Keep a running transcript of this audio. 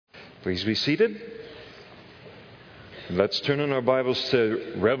Please be seated. Let's turn in our Bibles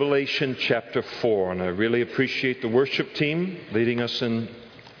to Revelation chapter 4. And I really appreciate the worship team leading us in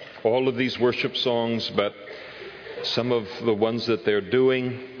all of these worship songs, but some of the ones that they're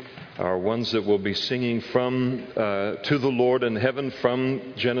doing are ones that we'll be singing from to the Lord in heaven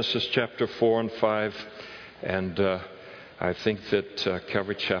from Genesis chapter 4 and 5. And I think that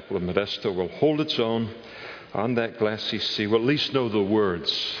Calvary Chapel of Modesto will hold its own on that glassy sea. We'll at least know the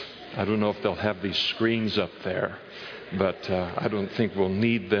words. I don't know if they'll have these screens up there, but I don't think we'll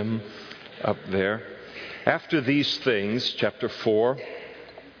need them up there. After these things, chapter 4,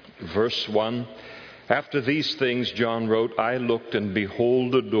 verse 1, after these things, John wrote, I looked and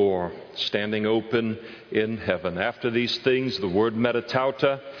behold a door standing open in heaven. After these things, the word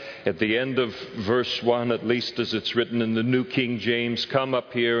metatauta, at the end of verse 1, at least as it's written in the New King James, come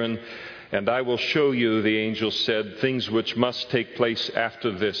up here and I will show you, the angel said, things which must take place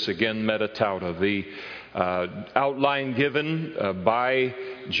after this. Again, metatauta, the outline given by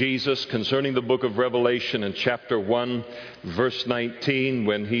Jesus concerning the book of Revelation in chapter 1, verse 19,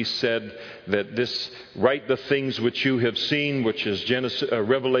 when he said that write the things which you have seen, which is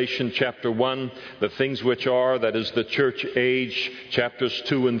Revelation chapter 1, the things which are, that is the church age, chapters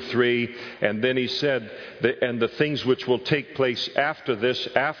 2 and 3. And then he said, and the things which will take place after this,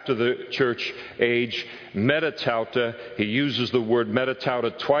 after the church age, metatauta. He uses the word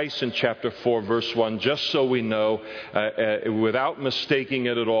metatauta twice in chapter 4, verse 1, just so we know, without mistaking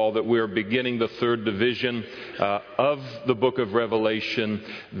it at all, that we're beginning the third division of the book of Revelation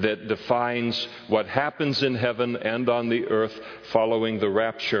that defines what happens in heaven and on the earth following the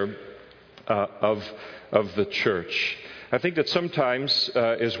rapture of the church. I think that sometimes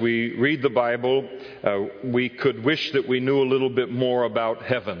as we read the Bible, we could wish that we knew a little bit more about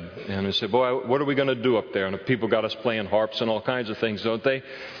heaven. And we say, boy, what are we going to do up there? And people got us playing harps and all kinds of things, don't they?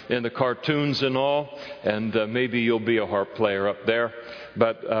 In the cartoons and all. And maybe you'll be a harp player up there.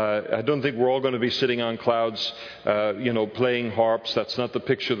 But I don't think we're all going to be sitting on clouds, playing harps. That's not the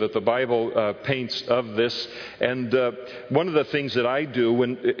picture that the Bible paints of this. And one of the things that I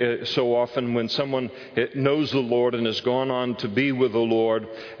do so often when someone knows the Lord and has gone on to be with the Lord,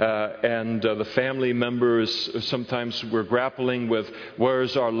 and the family members, sometimes we're grappling with where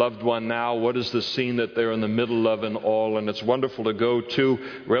is our loved one now? What is the scene that they're in the middle of and all? And it's wonderful to go to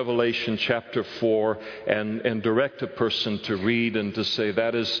Revelation chapter 4 and direct a person to read and to say,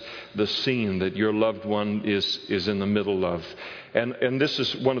 that is the scene that your loved one is in the middle of. And this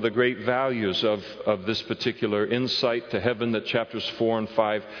is one of the great values of this particular insight to heaven that chapters 4 and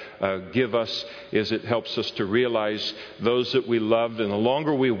 5 give us, is it helps us to realize those that we loved. And the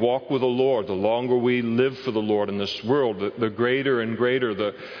longer we walk with the Lord, the longer we live for the Lord in this world, the greater and greater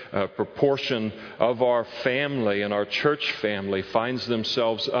the proportion of our family and our church family finds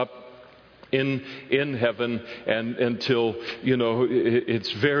themselves up in heaven, and until,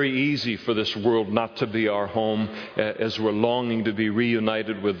 it's very easy for this world not to be our home, as we're longing to be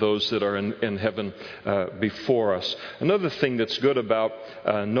reunited with those that are in heaven before us. Another thing that's good about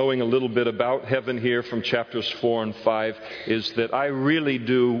knowing a little bit about heaven here from chapters 4 and 5 is that I really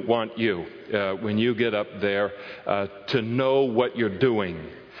do want you, when you get up there, to know what you're doing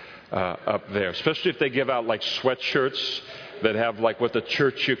up there, especially if they give out like sweatshirts that have like what the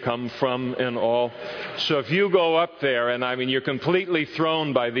church you come from and all. So if you go up there and you're completely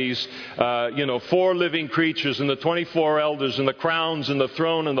thrown by these, 4 living creatures and the 24 elders and the crowns and the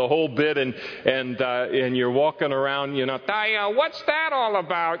throne and the whole bit, and you're walking around, what's that all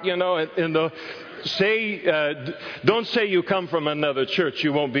about? Don't say you come from another church.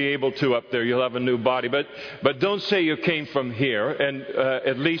 You won't be able to up there. You'll have a new body. But don't say you came from here. And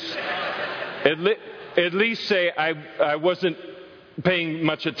at least say I wasn't paying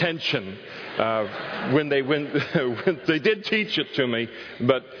much attention when they did teach it to me,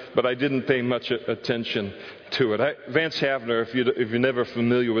 but I didn't pay much attention to it. Vance Havner, if you're never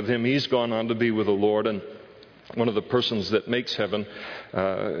familiar with him, he's gone on to be with the Lord, and one of the persons that makes heaven,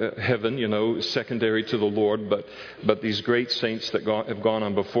 secondary to the Lord, but these great saints that have gone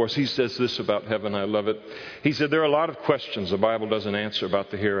on before us. He says this about heaven, I love it. He said, there are a lot of questions the Bible doesn't answer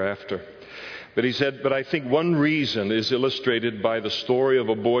about the hereafter. But he said, but I think one reason is illustrated by the story of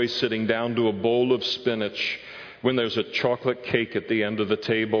a boy sitting down to a bowl of spinach when there's a chocolate cake at the end of the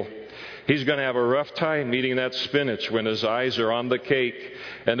table. He's going to have a rough time eating that spinach when his eyes are on the cake.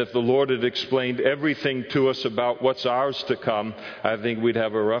 And if the Lord had explained everything to us about what's ours to come, I think we'd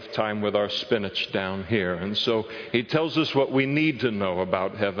have a rough time with our spinach down here. And so he tells us what we need to know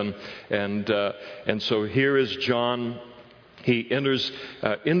about heaven. And so here is John he enters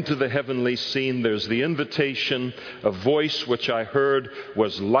into the heavenly scene. There's the invitation. A voice which I heard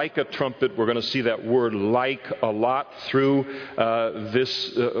was like a trumpet. We're going to see that word like a lot through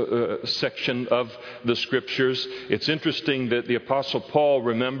this section of the Scriptures. It's interesting that the Apostle Paul,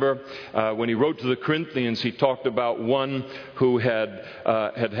 remember, when he wrote to the Corinthians, he talked about one who had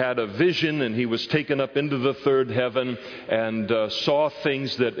a vision, and he was taken up into the third heaven and saw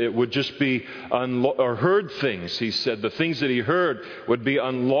things that it would just be or heard things. He said the things that he heard would be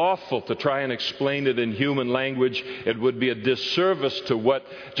unlawful to try and explain it in human language. It would be a disservice to what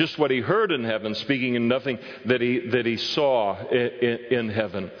he heard in heaven, speaking in nothing that he saw in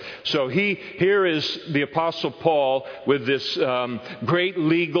heaven. So here is the Apostle Paul with this great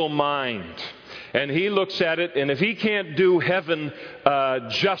legal mind. And he looks at it, and if he can't do heaven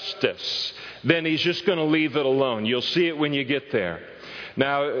justice, then he's just going to leave it alone. You'll see it when you get there.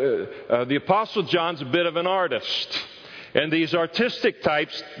 Now, the Apostle John's a bit of an artist. And these artistic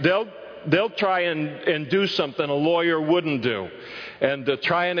types, they'll try and do something a lawyer wouldn't do. And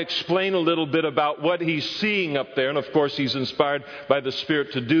try and explain a little bit about what he's seeing up there. And of course, he's inspired by the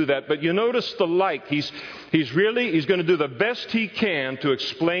Spirit to do that. But you notice the like. He's going to do the best he can to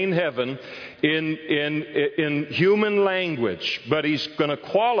explain heaven in human language. But he's going to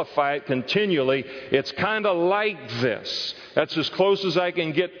qualify it continually. It's kind of like this. That's as close as I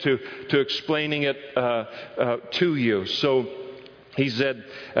can get to explaining it to you. So he said,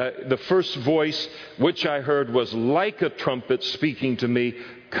 the first voice which I heard was like a trumpet speaking to me,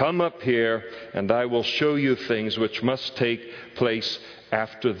 "Come up here, and I will show you things which must take place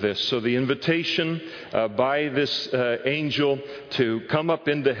after this." So the invitation by this angel to come up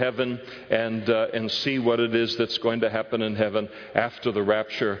into heaven and see what it is that's going to happen in heaven after the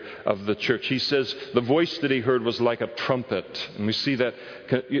rapture of the church. He says the voice that he heard was like a trumpet, and we'll see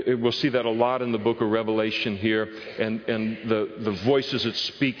that a lot in the book of Revelation here. And the voices it's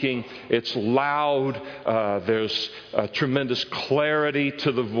speaking, it's loud. There's tremendous clarity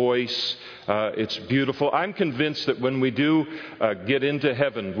to the voice. It's beautiful. I'm convinced that when we do get into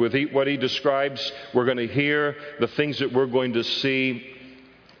heaven with what he describes, we're going to hear the things that we're going to see,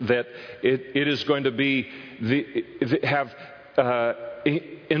 that it is going to be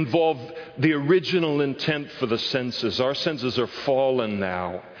involve the original intent for the senses. Our senses are fallen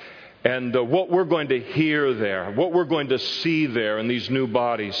now. And what we're going to hear there, what we're going to see there in these new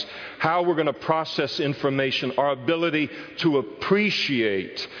bodies, how we're going to process information, our ability to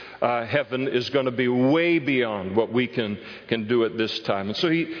appreciate heaven is going to be way beyond what we can do at this time. And so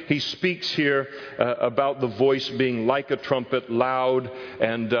he speaks here about the voice being like a trumpet, loud,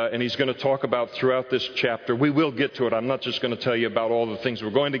 and he's going to talk about throughout this chapter. We will get to it. I'm not just going to tell you about all the things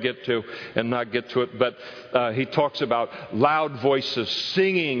we're going to get to and not get to it, but he talks about loud voices,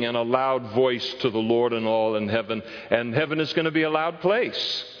 singing in a loud voice to the Lord and all in heaven. And heaven is going to be a loud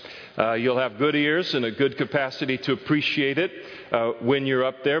place. You'll have good ears and a good capacity to appreciate it when you're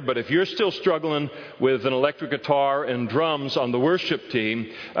up there. But if you're still struggling with an electric guitar and drums on the worship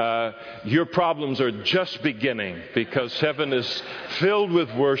team, your problems are just beginning, because heaven is filled with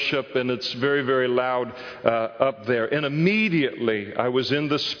worship and it's very, very loud up there. And immediately I was in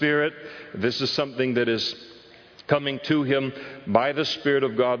the Spirit. This is something that is coming to him by the Spirit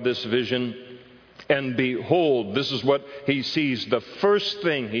of God, this vision. And behold, this is what he sees. The first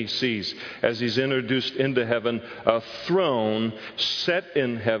thing he sees as he's introduced into heaven, a throne set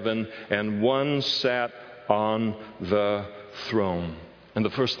in heaven, and one sat on the throne. And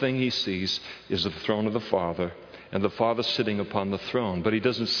the first thing he sees is the throne of the Father, and the Father sitting upon the throne. But he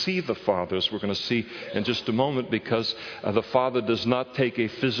doesn't see the Father, as we're going to see in just a moment, because the Father does not take a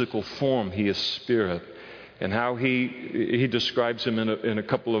physical form. He is Spirit. And how he describes him in a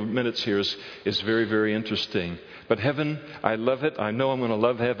couple of minutes here is very, very interesting. But heaven, I love it. I know I'm going to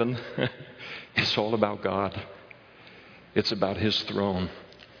love heaven. It's all about God. It's about His throne.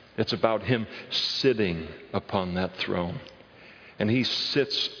 It's about Him sitting upon that throne. And He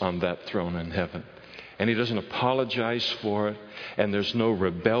sits on that throne in heaven. And He doesn't apologize for it. And there's no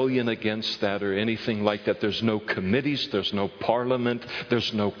rebellion against that or anything like that. There's no committees. There's no parliament.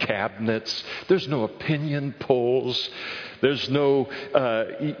 There's no cabinets. There's no opinion polls. There's no,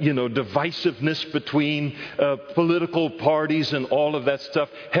 divisiveness between political parties and all of that stuff.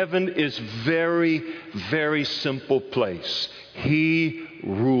 Heaven is very, very simple place. He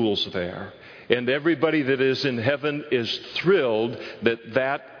rules there. And everybody that is in heaven is thrilled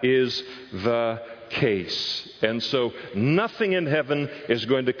that is the case. And so nothing in heaven is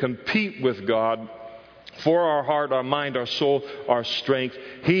going to compete with God for our heart, our mind, our soul, our strength.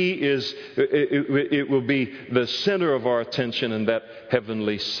 It will be the center of our attention in that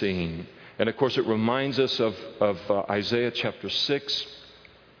heavenly scene. And of course, it reminds us of Isaiah chapter 6,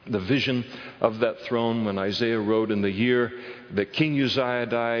 the vision of that throne when Isaiah wrote in the year that King Uzziah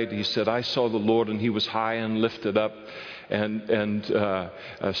died. He said, I saw the Lord, and he was high and lifted up, and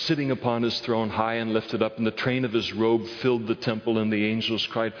sitting upon his throne, high and lifted up, and the train of his robe filled the temple, and the angels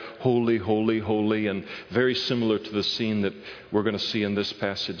cried, holy, holy, holy, and very similar to the scene that we're going to see in this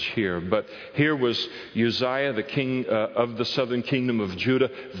passage here. But here was Uzziah, the king of the southern kingdom of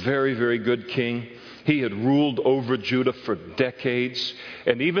Judah, very, very good king. He had ruled over Judah for decades,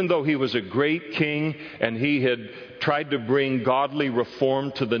 and even though he was a great king and he had tried to bring godly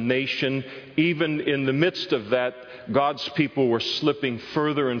reform to the nation, even in the midst of that, God's people were slipping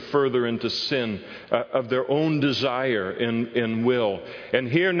further and further into sin of their own desire and will. And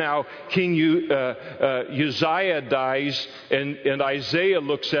here now, King Uzziah dies, and Isaiah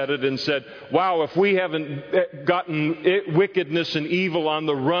looks at it and said, wow, if we haven't gotten wickedness and evil on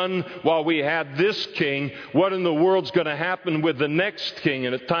the run while we had this king, what in the world's going to happen with the next king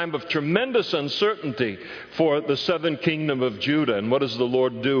in a time of tremendous uncertainty for the southern kingdom of Judah? And what does the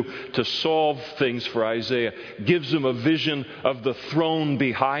Lord do to solve things for Isaiah? Gives him a vision of the throne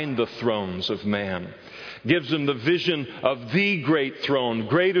behind the thrones of man. Gives him the vision of the great throne,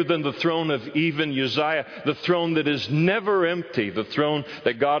 greater than the throne of even Uzziah, the throne that is never empty, the throne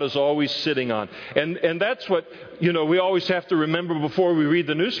that God is always sitting on. And that's what, we always have to remember before we read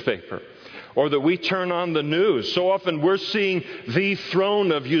the newspaper, or that we turn on the news. So often we're seeing the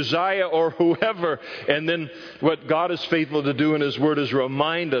throne of Uzziah or whoever, and then what God is faithful to do in His Word is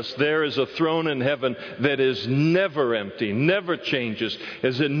remind us there is a throne in heaven that is never empty, never changes,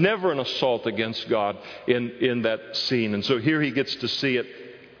 is never an assault against God in that scene. And so here he gets to see it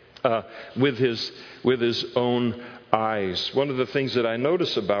with his own eyes. One of the things that I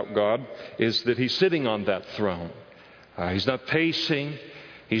notice about God is that He's sitting on that throne. He's not pacing.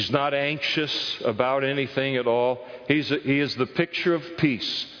 He's not anxious about anything at all. He is the picture of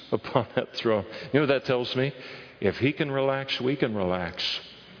peace upon that throne. You know what that tells me? If He can relax, we can relax.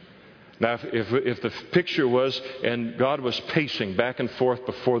 Now, if the picture was, and God was pacing back and forth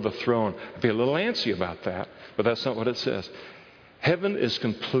before the throne, I'd be a little antsy about that, but that's not what it says. Heaven is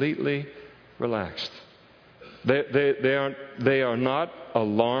completely relaxed. They are not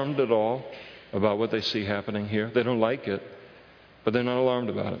alarmed at all about what they see happening here. They don't like it. But they're not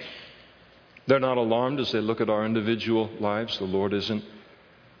alarmed about it. They're not alarmed as they look at our individual lives. The Lord isn't.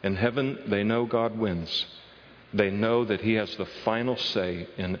 In heaven, they know God wins. They know that He has the final say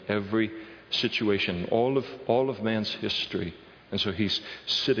in every situation, all of man's history. And so He's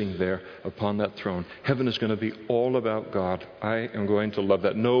sitting there upon that throne. Heaven is going to be all about God. I am going to love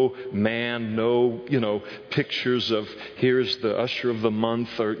that. No man, no, pictures of here's the usher of the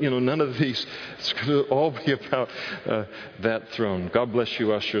month or, none of these. It's going to all be about that throne. God bless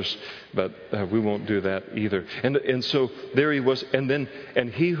you, ushers, but we won't do that either. And so there He was. And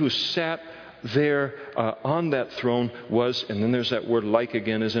He who sat there on that throne was, and then there's that word like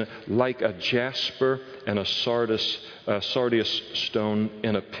again, isn't it? Like a jasper and a sardius stone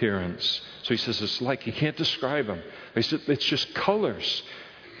in appearance. So he says it's like, you can't describe them. He said it's just colors.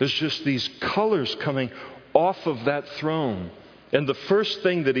 There's just these colors coming off of that throne. And the first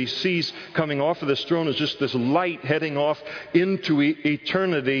thing that he sees coming off of this throne is just this light heading off into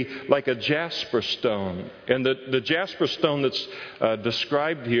eternity like a jasper stone. And the jasper stone that's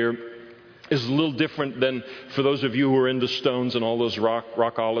described here is a little different than for those of you who are into stones and all those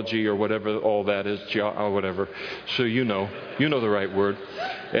rockology or whatever all that is, whatever. So you know the right word.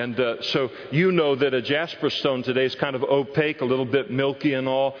 And so you know that a jasper stone today is kind of opaque, a little bit milky and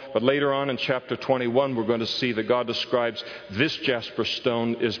all. But later on in chapter 21, we're going to see that God describes this jasper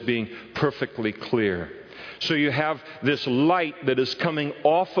stone as being perfectly clear. So you have this light that is coming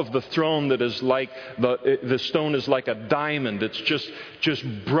off of the throne that is like, the stone is like a diamond. It's just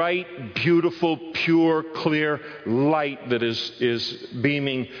bright, beautiful, pure, clear light that is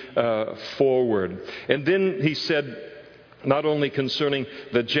beaming forward. And then he said, not only concerning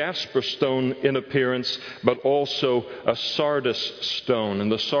the jasper stone in appearance, but also a sardis stone.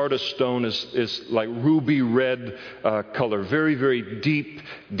 And the sardis stone is like ruby red color, very, very deep,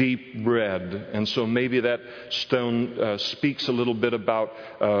 deep red. And so maybe that stone speaks a little bit about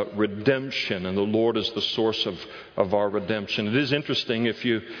redemption, and the Lord is the source of our redemption. It is interesting, if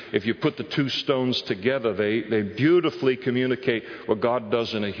you put the two stones together, they beautifully communicate what God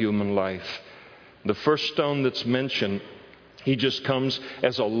does in a human life. The first stone that's mentioned, He just comes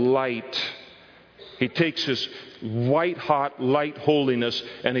as a light. He takes His white-hot light holiness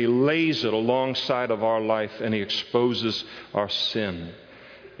and He lays it alongside of our life, and He exposes our sin.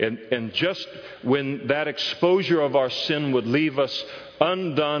 And just when that exposure of our sin would leave us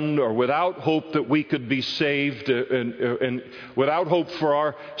undone or without hope that we could be saved and without hope for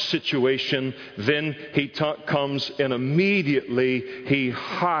our situation, then He comes and immediately He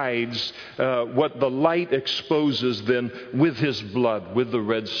hides what the light exposes then with His blood, with the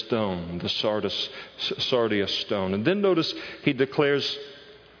red stone, the sardius stone. And then notice He declares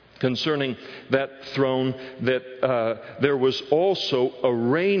concerning that throne that there was also a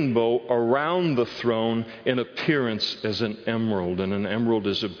rainbow around the throne in appearance as an emerald. And an emerald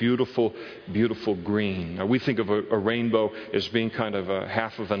is a beautiful, beautiful green. Now we think of a rainbow as being kind of a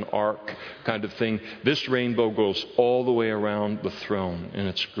half of an arc kind of thing. This rainbow goes all the way around the throne, and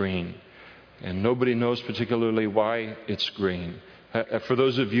it's green. And nobody knows particularly why it's green. For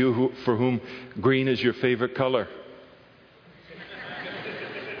those of you for whom green is your favorite color,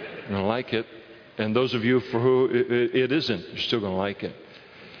 you're going to like it. And those of you for who it isn't, you're still going to like it.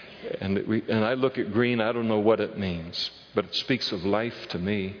 And I look at green, I don't know what it means, but it speaks of life to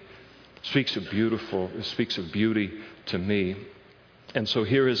me. It speaks of beauty to me. And so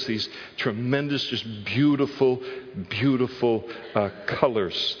here is these tremendous, just beautiful, beautiful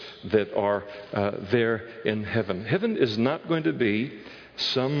colors that are there in heaven. Heaven is not going to be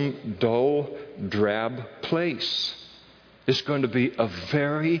some dull, drab place. It's going to be a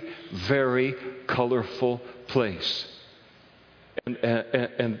very, very colorful place.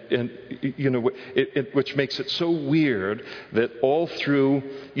 And you know, which makes it so weird that all through,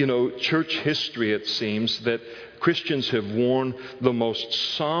 church history, it seems that Christians have worn the most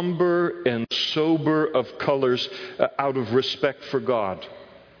somber and sober of colors out of respect for God.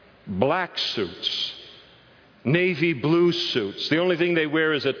 Black suits, navy blue suits. The only thing they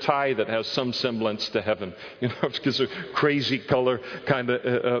wear is a tie that has some semblance to heaven. It's a crazy color kind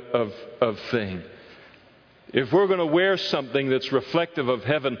of thing. If we're going to wear something that's reflective of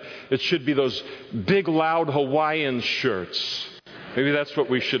heaven, it should be those big, loud Hawaiian shirts. Maybe that's what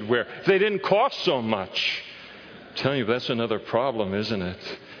we should wear. If they didn't cost so much. I'm telling you, that's another problem, isn't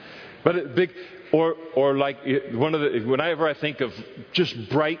it? But big, or like whenever I think of just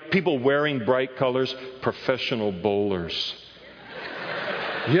bright people wearing bright colors, professional bowlers.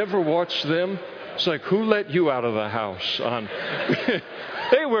 You ever watch them? It's like, who let you out of the house on?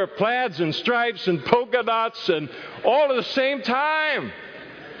 They wear plaids and stripes and polka dots and all at the same time.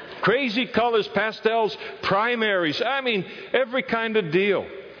 Crazy colors, pastels, primaries. I mean, every kind of deal.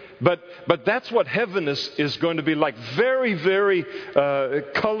 But that's what heaven is going to be like. Very, very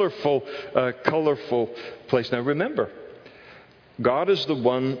colorful place. Now remember, God is the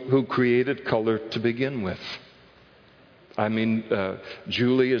one who created color to begin with. I mean,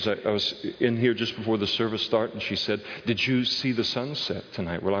 Julie, as I was in here just before the service started, and she said, "Did you see the sunset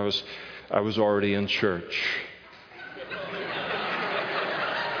tonight?" Well, I was already in church.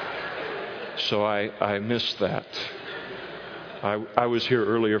 So I missed that. I was here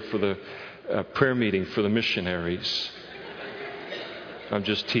earlier for the prayer meeting for the missionaries. I'm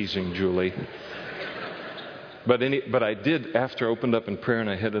just teasing Julie. But I did, after I opened up in prayer and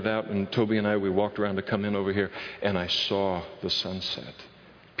I headed out, and Toby and we walked around to come in over here, and I saw the sunset.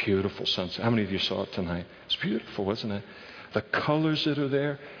 Beautiful sunset. How many of you saw it tonight? It's beautiful, wasn't it? The colors that are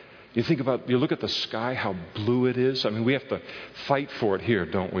there. You look at the sky, how blue it is. I mean, we have to fight for it here,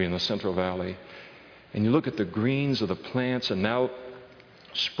 don't we, in the Central Valley? And you look at the greens of the plants, and now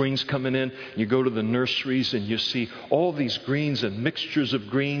spring's coming in. You go to the nurseries and you see all these greens and mixtures of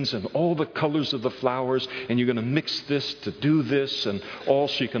greens and all the colors of the flowers, and you're going to mix this to do this and all,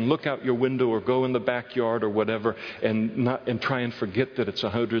 so you can look out your window or go in the backyard or whatever and try and forget that it's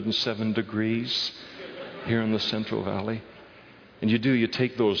 107 degrees here in the Central Valley. And you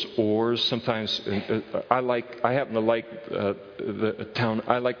take those oars. Sometimes I like town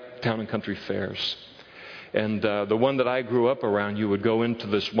and country fairs. And the one that I grew up around, you would go into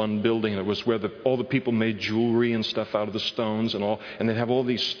this one building. It was where all the people made jewelry and stuff out of the stones and all. And they'd have all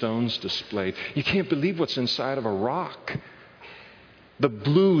these stones displayed. You can't believe what's inside of a rock. The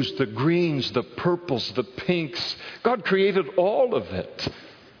blues, the greens, the purples, the pinks. God created all of it.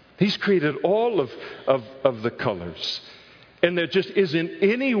 He's created all of the colors. And there just isn't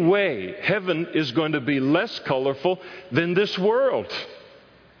any way heaven is going to be less colorful than this world.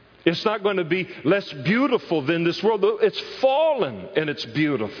 It's not going to be less beautiful than this world. It's fallen and it's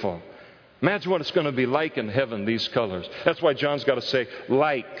beautiful. Imagine what it's going to be like in heaven, these colors. That's why John's got to say,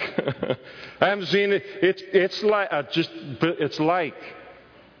 like. I haven't seen it. It's like. It's like.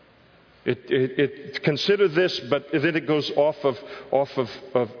 Consider this, but then it goes off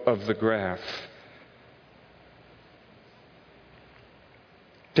of the graph.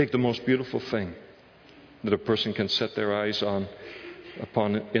 Take the most beautiful thing that a person can set their eyes on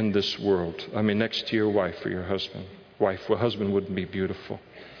in this world. I mean, next to your wife or your husband. Wife, well, husband wouldn't be beautiful.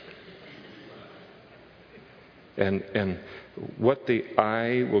 And what the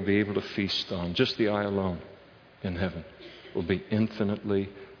eye will be able to feast on, just the eye alone in heaven, will be infinitely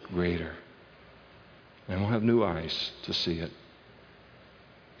greater. And we'll have new eyes to see it.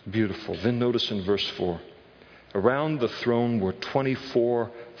 Beautiful. Then notice in verse 4, around the throne were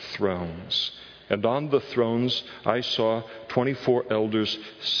 24 thrones. And on the thrones I saw 24 elders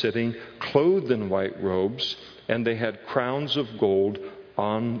sitting, clothed in white robes, and they had crowns of gold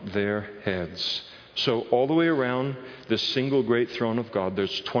on their heads. So all the way around this single great throne of God,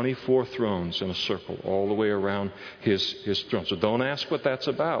 there's 24 thrones in a circle all the way around His throne. So don't ask what that's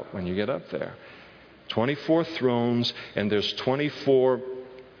about when you get up there. 24 thrones, and there's 24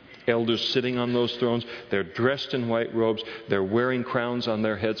 elders sitting on those thrones. They're dressed in white robes. They're wearing crowns on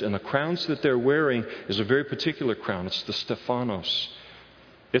their heads. And the crowns that they're wearing is a very particular crown. It's the Stephanos.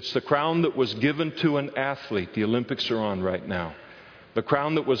 It's the crown that was given to an athlete. The Olympics are on right now. The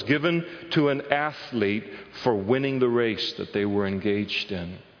crown that was given to an athlete for winning the race that they were engaged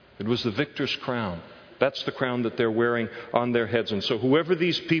in. It was the victor's crown. That's the crown that they're wearing on their heads. And so whoever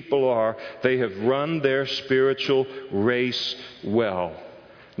these people are, they have run their spiritual race well.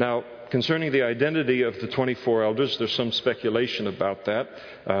 Now, concerning the identity of the 24 elders, there's some speculation about that,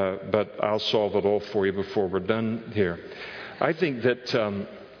 but I'll solve it all for you before we're done here. I think that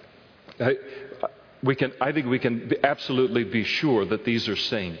we can absolutely be sure that these are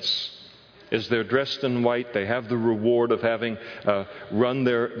saints. As they're dressed in white, they have the reward of having run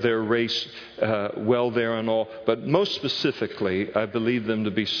their race well there and all. But most specifically, I believe them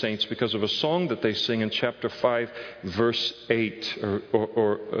to be saints because of a song that they sing in chapter 5, verse 8,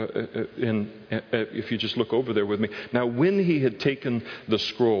 if you just look over there with me. Now, when He had taken the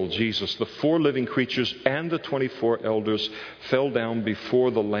scroll, Jesus, the 4 living creatures and the 24 elders fell down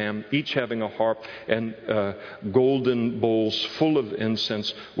before the Lamb, each having a harp and golden bowls full of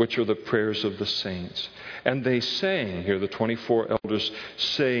incense, which are the prayers of the saints. And they sang, here the 24 elders,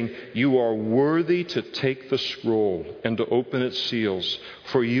 saying, "You are worthy to take the scroll and to open its seals,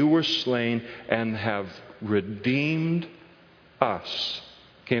 for you were slain and have redeemed us."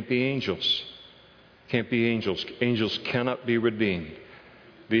 Can't be angels. Can't be angels. Angels cannot be redeemed.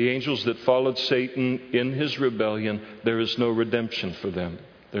 The angels that followed Satan in his rebellion, there is no redemption for them.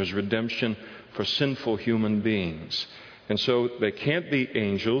 There's redemption for sinful human beings. And so they can't be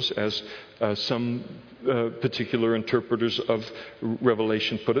angels, as some particular interpreters of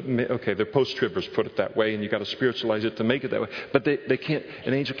Revelation put it. Okay, they're post-tribbers, put it that way, and you've got to spiritualize it to make it that way. But they can't.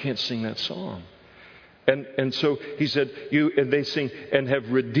 An angel can't sing that song. And so He said, and they sing, "And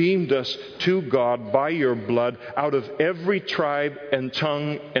have redeemed us to God by your blood out of every tribe and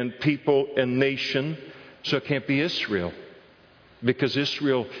tongue and people and nation." So it can't be Israel, because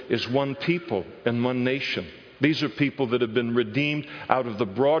Israel is one people and one nation. These are people that have been redeemed out of the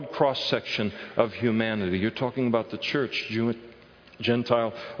broad cross-section of humanity. You're talking about the church, Jew,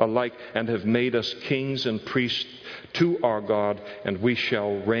 Gentile alike, and have made us kings and priests to our God, and we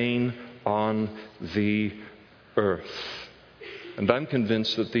shall reign on the earth. And I'm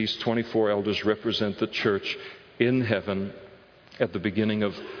convinced that these 24 elders represent the church in heaven at the beginning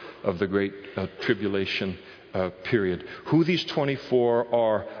of the great tribulation period. Who these 24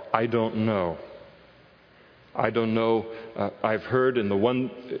 are, I don't know. I don't know. I've heard, in the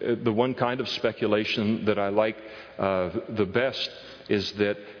one kind of speculation that I like the best is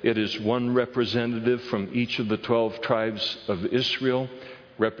that it is one representative from each of the 12 tribes of Israel,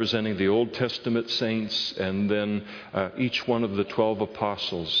 representing the Old Testament saints, and then each one of the 12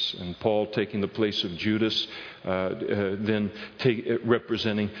 apostles, and Paul taking the place of Judas, then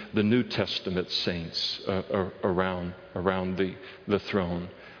representing the New Testament saints around the throne.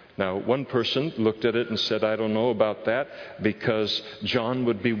 Now, one person looked at it and said, "I don't know about that, because John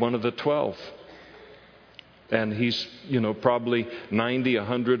would be one of the 12. And he's, probably 90,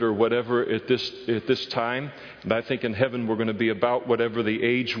 100 or whatever at this time. And I think in heaven we're going to be about whatever the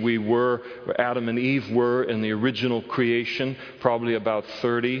age we were, Adam and Eve were in the original creation, probably about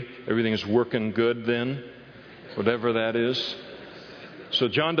 30. Everything is working good then, whatever that is. So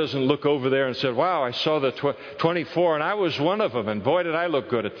John doesn't look over there and say, "Wow, I saw the 24 and I was one of them, and boy did I look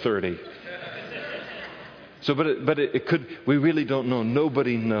good at 30. So, but it could. We really don't know.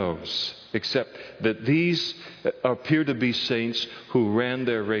 Nobody knows, except that these appear to be saints who ran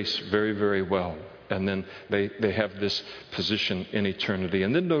their race very, very well, and then they have this position in eternity.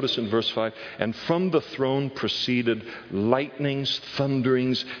 And then notice in verse 5, "And from the throne proceeded lightnings,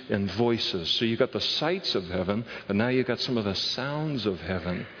 thunderings, and voices." So you got the sights of heaven, but now you got some of the sounds of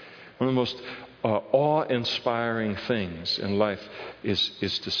heaven. One of the most awe-inspiring things in life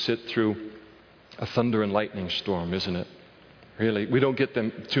is to sit through a thunder and lightning storm, isn't it? Really, we don't get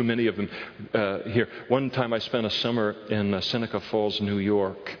too many of them here. One time I spent a summer in Seneca Falls, New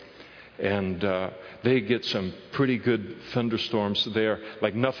York, and they get some pretty good thunderstorms there,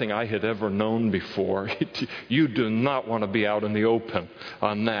 like nothing I had ever known before. You do not want to be out in the open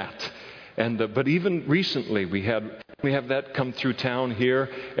on that. And but even recently, we have that come through town here,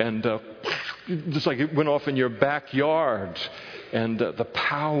 and just like it went off in your backyard. And the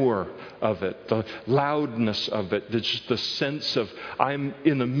power of it, the loudness of it, just the sense of I'm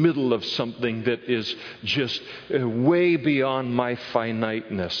in the middle of something that is just way beyond my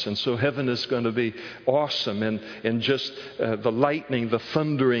finiteness. And so heaven is going to be awesome. And just the lightning, the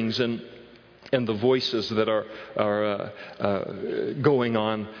thunderings, and the voices that are going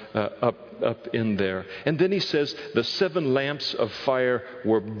on up in there. And then he says, the 7 lamps of fire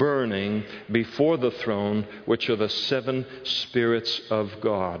were burning before the throne, which are the 7 spirits of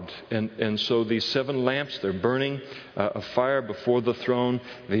God. And so these 7 lamps, they're burning a fire before the throne.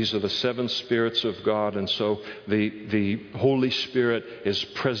 These are the 7 spirits of God. And so the Holy Spirit is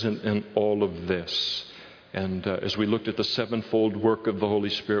present in all of this. And as we looked at the 7-fold work of the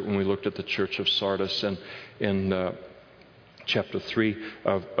Holy Spirit when we looked at the church of Sardis and in chapter 3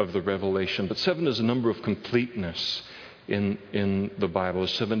 of the Revelation. But 7 is a number of completeness in the Bible.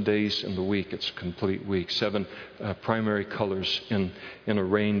 7 days in the week, it's a complete week. 7 primary colors in a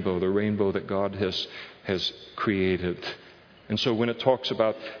rainbow, the rainbow that God has created. And so when it talks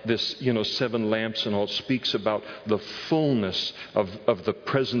about this, 7 lamps and all, it speaks about the fullness of the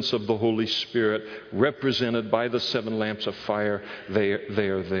presence of the Holy Spirit represented by the 7 lamps of fire. They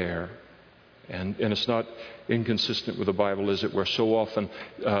are there. And it's not inconsistent with the Bible, is it? Where so often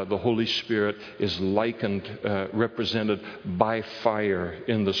the Holy Spirit is likened, represented by fire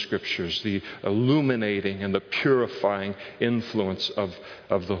in the Scriptures, the illuminating and the purifying influence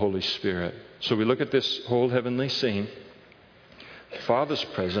of the Holy Spirit. So we look at this whole heavenly scene. The Father's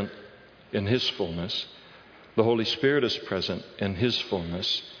present in His fullness. The Holy Spirit is present in His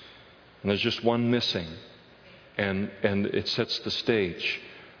fullness. And there's just one missing. And it sets the stage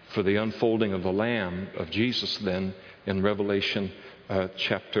for the unfolding of the Lamb of Jesus then in Revelation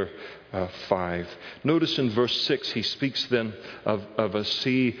chapter 5. Notice in verse 6, he speaks then of a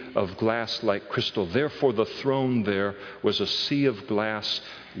sea of glass like crystal. Therefore the throne there was a sea of glass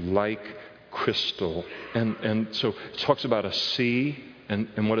like crystal. And so it talks about a sea,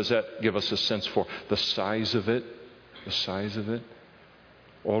 and what does that give us a sense for? The size of it. The size of it.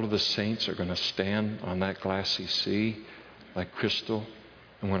 All of the saints are going to stand on that glassy sea like crystal.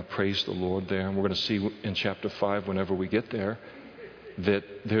 And we're going to praise the Lord there. And we're going to see in chapter 5, whenever we get there, that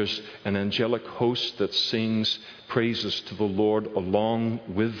there's an angelic host that sings praises to the Lord along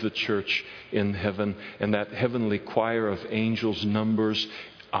with the church in heaven. And that heavenly choir of angels numbers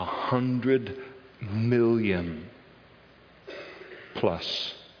 100 million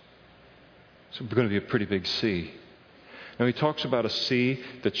plus. So it's going to be a pretty big sea. Now he talks about a sea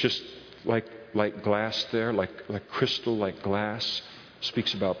that's just like glass there, like crystal, like glass.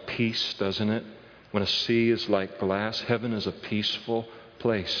 Speaks about peace, doesn't it? When a sea is like glass, heaven is a peaceful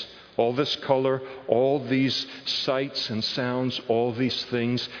place. All this color, all these sights and sounds, all these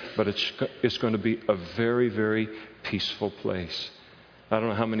things, but it's going to be a very, very peaceful place. I don't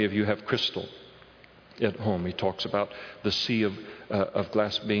know how many of you have crystal at home. He talks about the sea of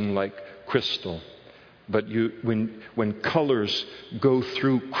glass being like crystal. But when colors go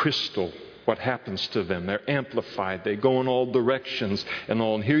through crystal, what happens to them? They're amplified. They go in all directions and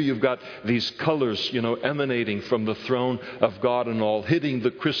all. And here you've got these colors, emanating from the throne of God and all, hitting the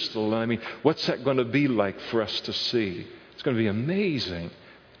crystal. I mean, what's that going to be like for us to see? It's going to be amazing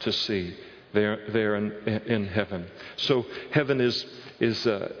to see there in heaven. So heaven is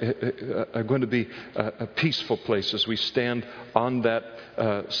going to be a peaceful place as we stand on that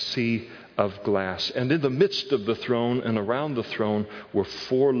sea of glass. And in the midst of the throne and around the throne were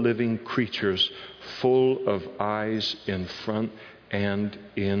 4 living creatures full of eyes in front and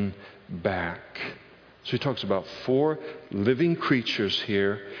in back. So he talks about 4 living creatures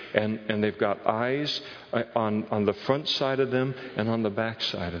here, and they've got eyes on the front side of them and on the back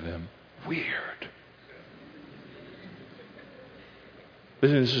side of them. Weird.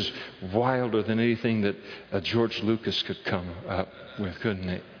 This is wilder than anything that George Lucas could come up with, couldn't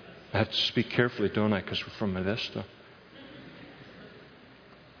it? I have to speak carefully, don't I? Because we're from Modesto.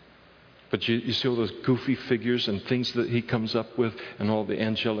 But you see all those goofy figures and things that he comes up with and all the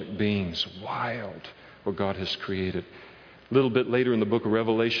angelic beings. Wild what God has created. A little bit later in the book of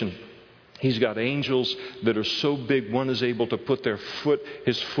Revelation, He's got angels that are so big, one is able to put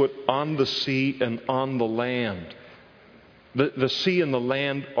his foot on the sea and on the land. The sea and the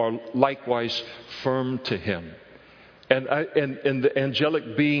land are likewise firm to him. And the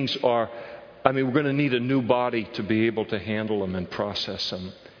angelic beings we're going to need a new body to be able to handle them and process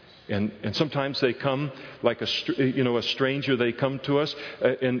them. And sometimes they come like a stranger. They come to us,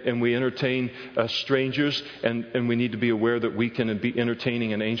 and we entertain strangers, and we need to be aware that we can be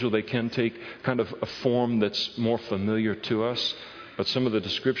entertaining an angel. They can take kind of a form that's more familiar to us. But some of the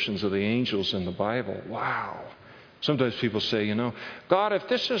descriptions of the angels in the Bible, wow. Sometimes people say, God, if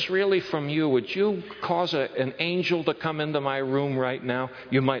this is really from you, would you cause an angel to come into my room right now?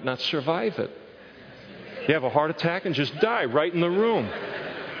 You might not survive it. You have a heart attack and just die right in the room.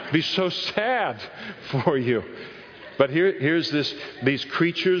 Be so sad for you. But here's these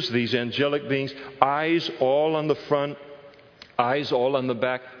creatures, these angelic beings, eyes all on the front, eyes all on the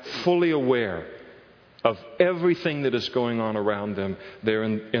back, fully aware of everything that is going on around them there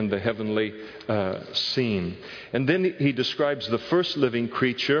in the heavenly scene. And then he describes the first living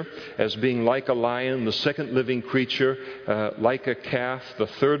creature as being like a lion, the second living creature like a calf, the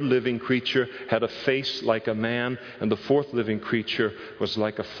third living creature had a face like a man, and the fourth living creature was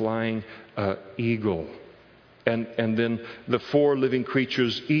like a flying eagle. And then the four living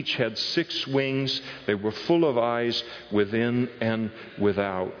creatures each had 6 wings. They were full of eyes within and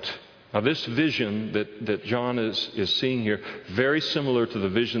without. Now this vision that John is seeing here, very similar to the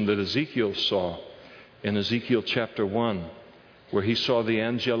vision that Ezekiel saw in Ezekiel chapter 1, where he saw the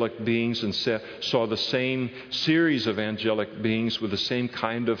angelic beings and saw the same series of angelic beings with the same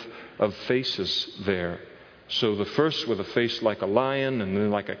kind of faces there. So the first with a face like a lion, and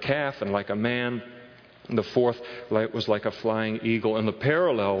then like a calf, and like a man. And the fourth was like a flying eagle. And the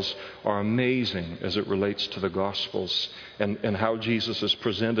parallels are amazing as it relates to the Gospels and how Jesus is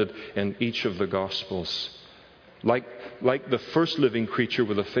presented in each of the Gospels. Like the first living creature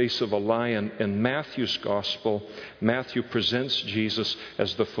with the face of a lion in Matthew's Gospel, Matthew presents Jesus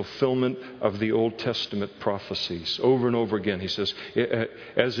as the fulfillment of the Old Testament prophecies. Over and over again, he says,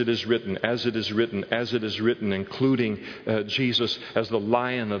 as it is written, as it is written, as it is written, including Jesus as the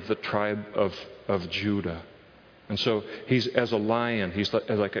Lion of the tribe of Judah. And so he's as a lion, he's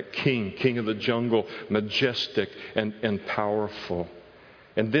like a king of the jungle, majestic and powerful.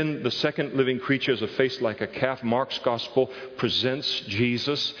 And then the second living creature has a face like a calf. Mark's gospel presents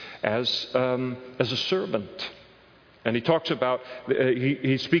Jesus as a servant. And he talks about,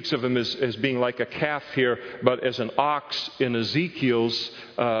 he speaks of him as being like a calf here, but as an ox in Ezekiel's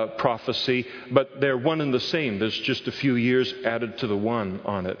prophecy. But they're one and the same. There's just a few years added to the one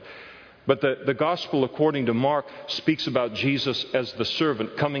on it. But the gospel, according to Mark, speaks about Jesus as the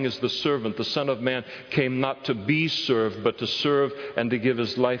servant, coming as the servant. The Son of Man came not to be served, but to serve and to give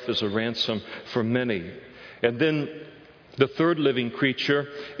his life as a ransom for many. And then the third living creature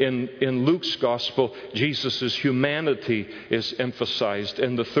in Luke's gospel, Jesus' humanity is emphasized.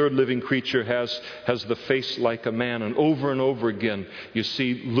 And the third living creature has the face like a man. And over again, you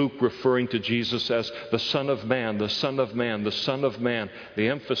see Luke referring to Jesus as the Son of Man, the Son of Man, the Son of Man. The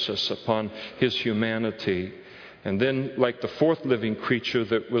emphasis upon his humanity. And then like the fourth living creature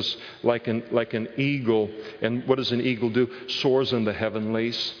that was like an eagle. And what does an eagle do? Soars in the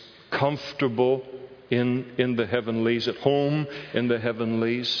heavenlies, comfortable in the heavenlies, at home in the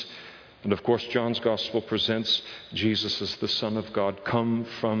heavenlies. And of course, John's gospel presents Jesus as the Son of God, come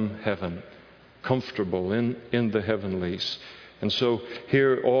from heaven, comfortable in the heavenlies. And so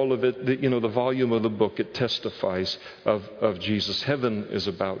here, all of it, the volume of the book, it testifies of Jesus. Heaven is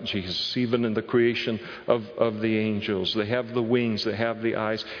about Jesus, even in the creation of the angels. They have the wings, they have the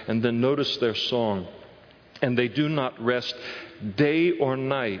eyes. And then notice their song. And they do not rest day or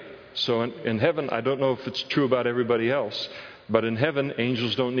night. So in heaven, I don't know if it's true about everybody else, but in heaven,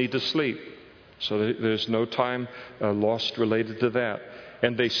 angels don't need to sleep. So there's no time lost related to that.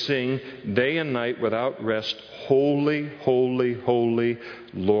 And they sing day and night without rest, holy, holy, holy,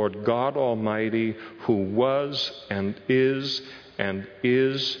 Lord God Almighty, who was and is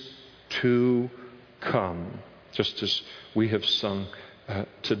to come. Just as we have sung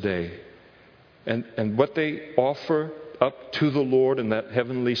today. And what they offer up to the Lord in that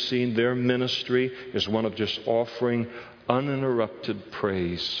heavenly scene, their ministry is one of just offering uninterrupted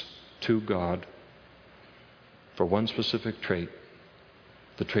praise to God for one specific trait,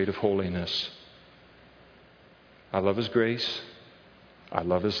 the trait of holiness. I love His grace. I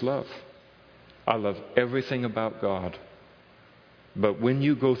love His love. I love everything about God. But when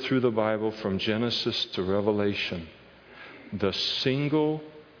you go through the Bible from Genesis to Revelation, the single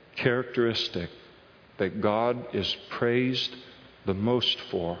characteristic that God is praised the most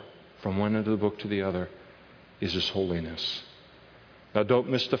for from one end of the book to the other is His holiness. Now, don't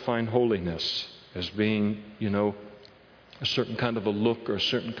misdefine holiness as being, a certain kind of a look or a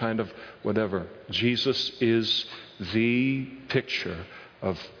certain kind of whatever. Jesus is the picture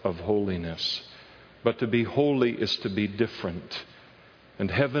of holiness. But to be holy is to be different. And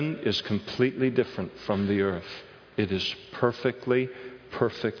heaven is completely different from the earth. It is perfectly,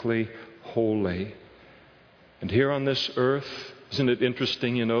 perfectly holy. And here on this earth, isn't it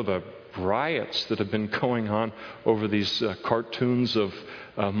interesting, the riots that have been going on over these cartoons of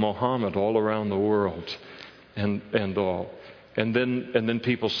Muhammad all around the world and all. And then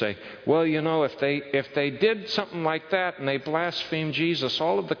people say, well, if they did something like that and they blasphemed Jesus,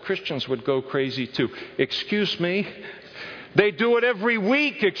 all of the Christians would go crazy too. Excuse me? They do it every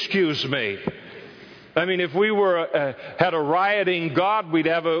week, excuse me. I mean, if we had a rioting God, we'd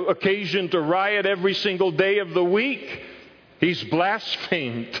have an occasion to riot every single day of the week. He's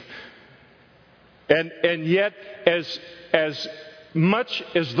blasphemed. And yet, as much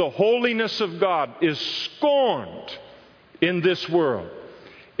as the holiness of God is scorned in this world,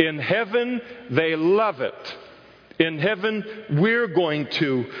 in heaven they love it. In heaven we're going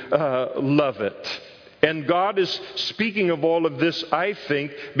to love it. And God is speaking of all of this, I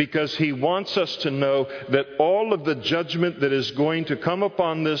think, because He wants us to know that all of the judgment that is going to come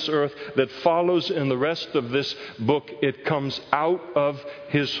upon this earth that follows in the rest of this book, it comes out of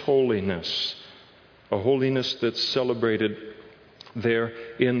His holiness. A holiness that's celebrated there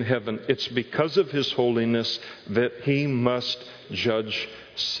in heaven. It's because of His holiness that He must judge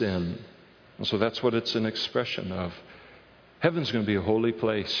sin. And so that's what it's an expression of. Heaven's going to be a holy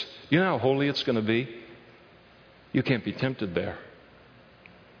place. You know how holy it's going to be? You can't be tempted there.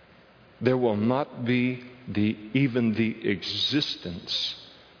 There will not be even the existence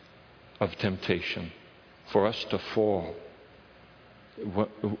of temptation for us to fall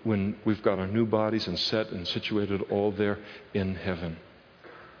when we've got our new bodies and set and situated all there in heaven.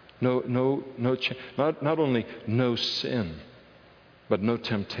 Not only no sin, but no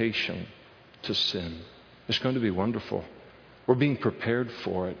temptation to sin. It's going to be wonderful. We're being prepared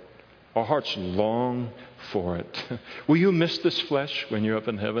for it. Our hearts long for it. Will you miss this flesh when you're up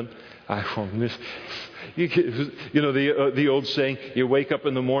in heaven? I won't miss. The old saying, you wake up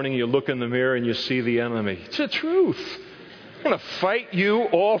in the morning, you look in the mirror, and you see the enemy. It's the truth. I'm going to fight you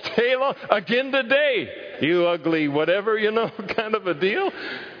all day long. Again today. You ugly whatever, kind of a deal.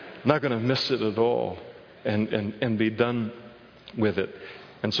 I'm not going to miss it at all and be done with it.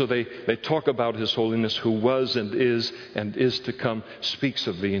 And so they talk about His holiness, who was and is to come, speaks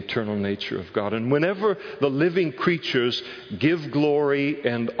of the eternal nature of God. And whenever the living creatures give glory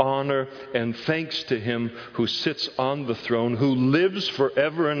and honor and thanks to Him who sits on the throne, who lives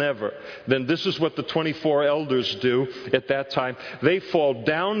forever and ever, then this is what the 24 elders do at that time. They fall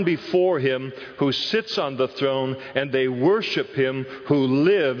down before Him who sits on the throne, and they worship Him who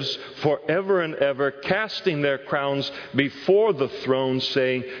lives forever and ever, casting their crowns before the throne,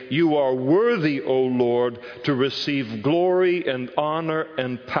 saying, you are worthy, O Lord, to receive glory and honor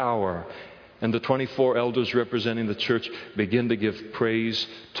and power. And the 24 elders representing the church begin to give praise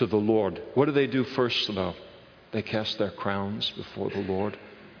to the Lord. What do they do first, though? They cast their crowns before the Lord.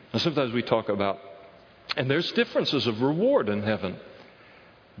 And sometimes we talk about, and there's differences of reward in heaven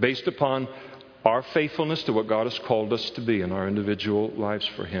based upon our faithfulness to what God has called us to be in our individual lives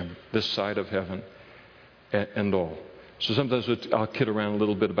for Him, this side of heaven and all. So sometimes I'll kid around a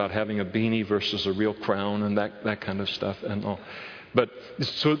little bit about having a beanie versus a real crown and that kind of stuff and all. But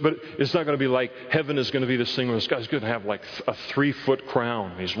it's not going to be like heaven is going to be this thing where this guy's going to have like a 3-foot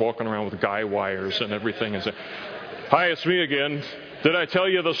crown. He's walking around with guy wires and everything and say, "Hi, it's me again. Did I tell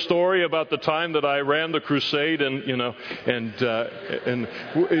you the story about the time that I ran the crusade?"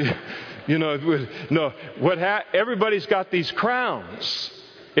 Everybody's got these crowns.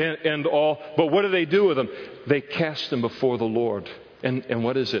 And all, but what do they do with them? They cast them before the Lord. And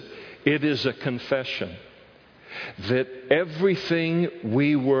what is it? It is a confession that everything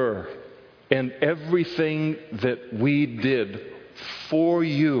we were and everything that we did for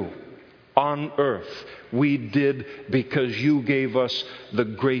you on earth, we did because you gave us the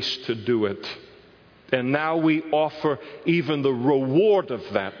grace to do it. And now we offer even the reward of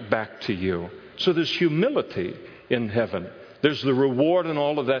that back to you. So there's humility in heaven. There's the reward and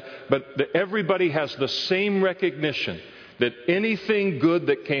all of that, but everybody has the same recognition that anything good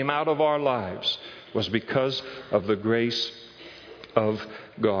that came out of our lives was because of the grace of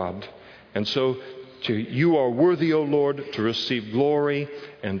God. And so You are worthy, O Lord, to receive glory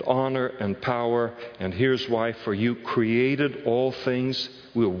and honor and power. And here's why. For you created all things.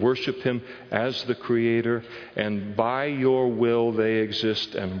 We'll worship Him as the Creator. And by your will they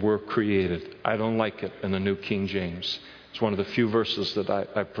exist and were created. I don't like it in the New King James. It's one of the few verses that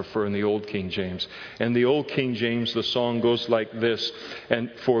I prefer in the Old King James. In the Old King James, the song goes like this.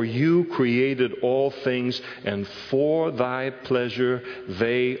 And for you created all things, and for thy pleasure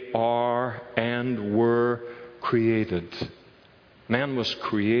they are and were created. Man was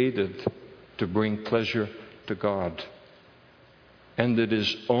created to bring pleasure to God. And it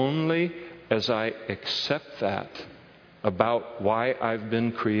is only as I accept that about why I've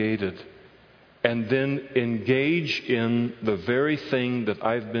been created, and then engage in the very thing that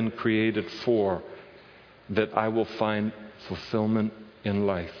I've been created for, that I will find fulfillment in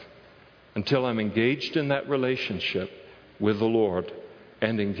life. Until I'm engaged in that relationship with the Lord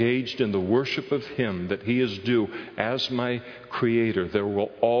and engaged in the worship of Him that He is due as my Creator, there will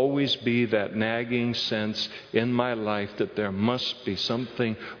always be that nagging sense in my life that there must be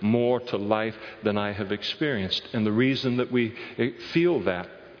something more to life than I have experienced. And the reason that we feel that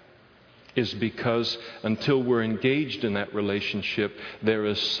is because until we're engaged in that relationship, there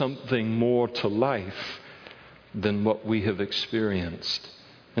is something more to life than what we have experienced.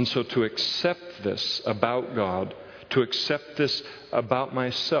 And so to accept this about God, to accept this about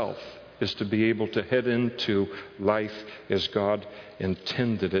myself, is to be able to head into life as God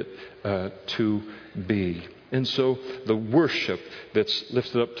intended it to be. And so the worship that's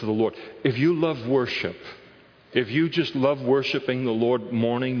lifted up to the Lord. If you love worship, if you just love worshiping the Lord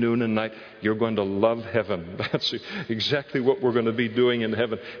morning, noon, and night, you're going to love heaven. That's exactly what we're going to be doing in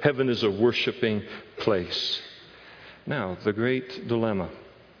heaven. Heaven is a worshiping place. Now, the great dilemma.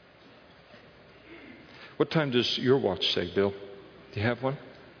 What time does your watch say, Bill? Do you have one?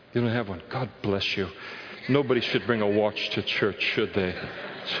 You don't have one? God bless you. Nobody should bring a watch to church, should they?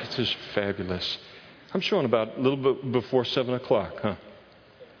 It's just fabulous. I'm showing about a little bit before 7 o'clock, huh?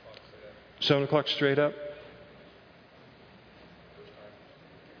 7 o'clock straight up?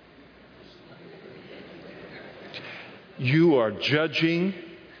 You are judging.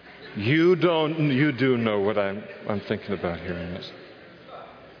 You do know what I'm thinking about here in this.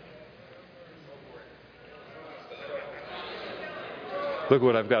 Look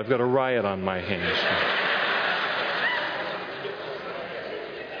what I've got. I've got a riot on my hands.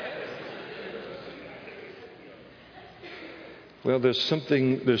 Well, there's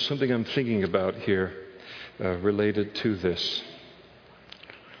something I'm thinking about here related to this.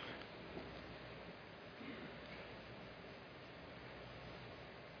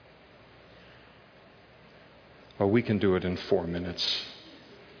 Oh, we can do it in 4 minutes.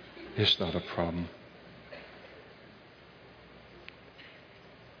 It's not a problem.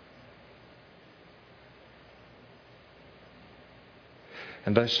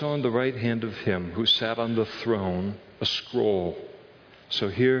 And I saw on the right hand of Him who sat on the throne a scroll. So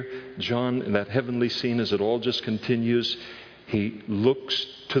here, John, in that heavenly scene, as it all just continues, he looks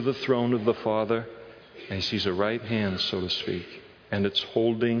to the throne of the Father and he sees a right hand, so to speak, and it's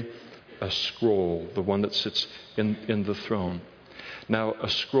holding a scroll, the one that sits in the throne. Now, a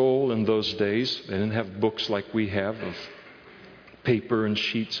scroll in those days, they didn't have books like we have of paper and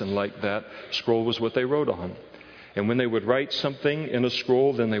sheets and like that. Scroll was what they wrote on. And when they would write something in a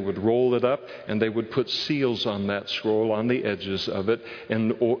scroll, then they would roll it up and they would put seals on that scroll, on the edges of it.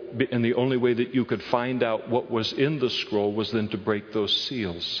 And the only way that you could find out what was in the scroll was then to break those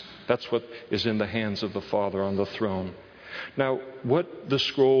seals. That's what is in the hands of the Father on the throne. Now, what the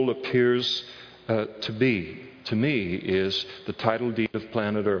scroll appears to be, to me, is the title deed of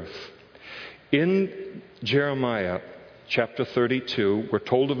planet Earth. In Jeremiah chapter 32, we're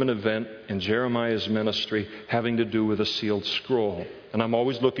told of an event in Jeremiah's ministry having to do with a sealed scroll. And I'm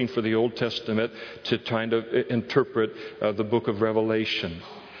always looking for the Old Testament to kind of interpret the book of Revelation.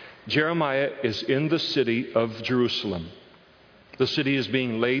 Jeremiah is in the city of Jerusalem. The city is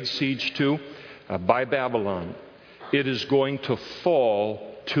being laid siege to by Babylon. It is going to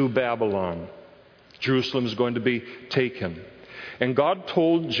fall to Babylon. Jerusalem is going to be taken. And God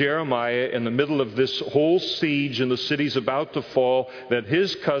told Jeremiah in the middle of this whole siege and the city's about to fall that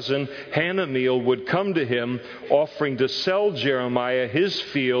his cousin Hananiel would come to him offering to sell Jeremiah his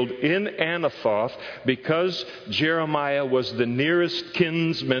field in Anathoth because Jeremiah was the nearest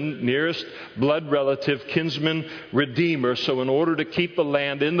kinsman, nearest blood relative, kinsman redeemer. So in order to keep the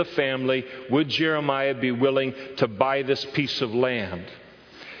land in the family, would Jeremiah be willing to buy this piece of land?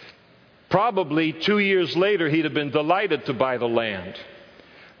 Probably 2 years later, he'd have been delighted to buy the land.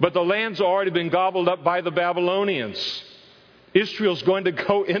 But the land's already been gobbled up by the Babylonians. Israel's going to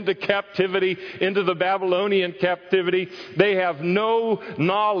go into captivity, into the Babylonian captivity. They have no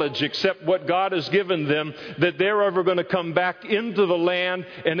knowledge except what God has given them that they're ever going to come back into the land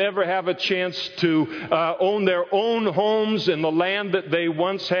and ever have a chance to own their own homes in the land that they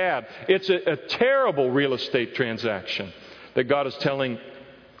once had. It's a terrible real estate transaction that God is telling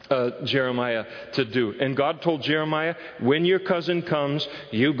Jeremiah to do. And God told Jeremiah, when your cousin comes,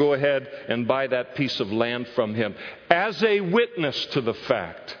 you go ahead and buy that piece of land from him, as a witness to the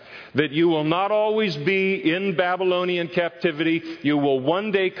fact that you will not always be in Babylonian captivity. You will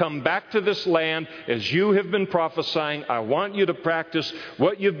one day come back to this land as you have been prophesying. I want you to practice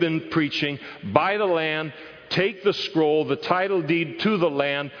what you've been preaching. Buy the land, take the scroll, the title deed to the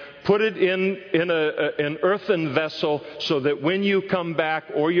land, put it in an earthen vessel so that when you come back,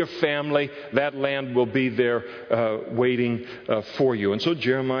 or your family, that land will be there waiting for you. And so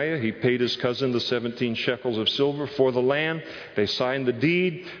Jeremiah, he paid his cousin the 17 shekels of silver for the land. They signed the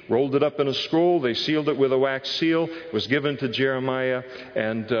deed, rolled it up in a scroll. They sealed it with a wax seal. It was given to Jeremiah,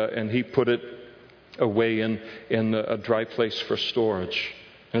 and he put it away in a dry place for storage.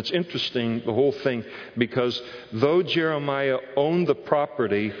 And it's interesting, the whole thing, because though Jeremiah owned the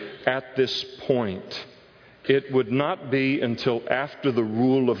property at this point, it would not be until after the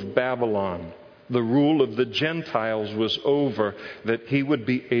rule of Babylon, the rule of the Gentiles, was over, that he would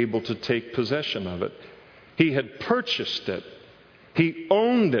be able to take possession of it. He had purchased it. He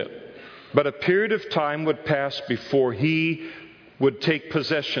owned it. But a period of time would pass before he would take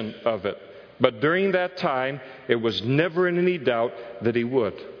possession of it. But during that time, it was never in any doubt that he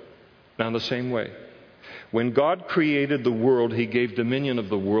would. Now, in the same way, when God created the world, he gave dominion of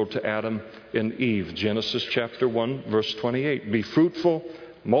the world to Adam and Eve. Genesis chapter 1, verse 28. Be fruitful,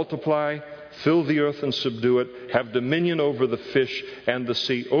 multiply, fill the earth and subdue it. Have dominion over the fish and the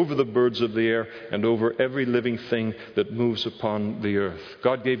sea, over the birds of the air, and over every living thing that moves upon the earth.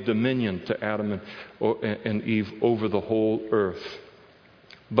 God gave dominion to Adam and Eve over the whole earth.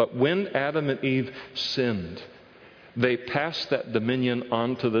 But when Adam and Eve sinned, they passed that dominion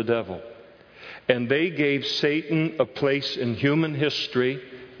on to the devil. And they gave Satan a place in human history.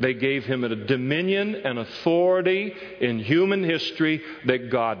 They gave him a dominion and authority in human history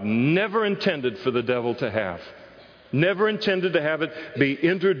that God never intended for the devil to have. Never intended to have it be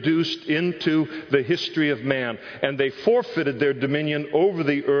introduced into the history of man. And they forfeited their dominion over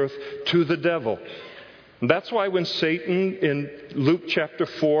the earth to the devil. That's why when Satan, in Luke chapter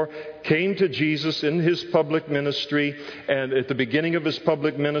 4, came to Jesus in his public ministry, and at the beginning of his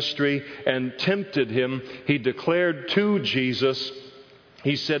public ministry, and tempted him, he declared to Jesus,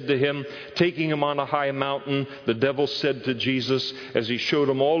 he said to him, taking him on a high mountain, the devil said to Jesus, as he showed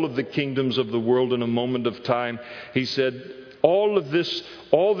him all of the kingdoms of the world in a moment of time, he said, all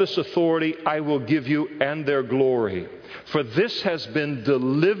this authority I will give you, and their glory. For this has been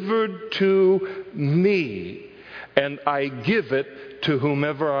delivered to me, and I give it to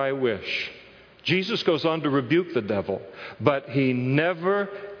whomever I wish. Jesus goes on to rebuke the devil, but he never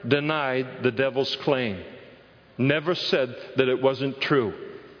denied the devil's claim. Never said that it wasn't true.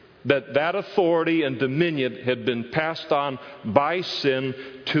 That authority and dominion had been passed on by sin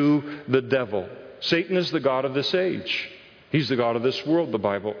to the devil. Satan is the god of this age. He's the god of this world, the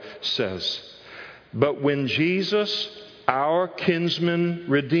Bible says. But when Jesus, our kinsman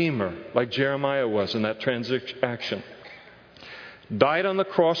redeemer, like Jeremiah was in that transaction, died on the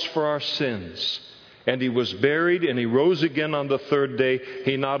cross for our sins, and he was buried, and he rose again on the third day,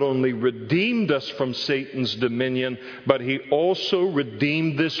 he not only redeemed us from Satan's dominion, but he also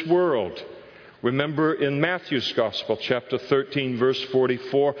redeemed this world. Remember in Matthew's Gospel, chapter 13, verse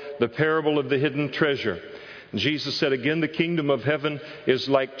 44, the parable of the hidden treasure. Jesus said again, the kingdom of heaven is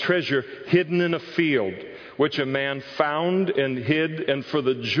like treasure hidden in a field, which a man found and hid, and for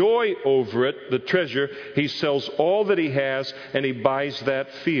the joy over it, the treasure, he sells all that he has and he buys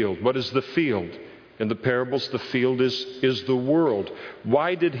that field. What is the field? In the parables, the field is the world.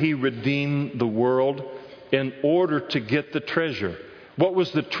 Why did he redeem the world? In order to get the treasure. What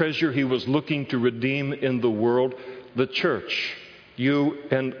was the treasure he was looking to redeem in the world? The church. You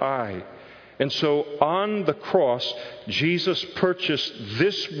and I. And so on the cross, Jesus purchased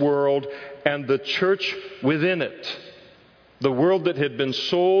this world and the church within it. The world that had been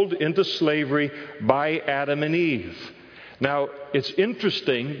sold into slavery by Adam and Eve. Now, it's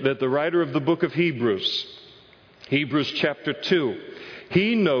interesting that the writer of the book of Hebrews chapter 2,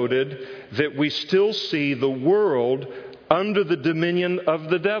 he noted that we still see the world under the dominion of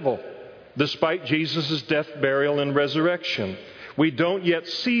the devil, despite Jesus' death, burial, and resurrection. We don't yet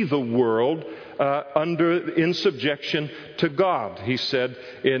see the world in subjection to God. He said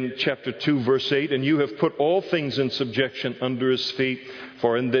in chapter 2, verse 8, "And you have put all things in subjection under his feet.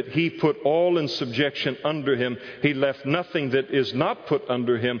 For in that he put all in subjection under him, he left nothing that is not put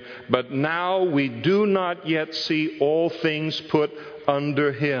under him. But now we do not yet see all things put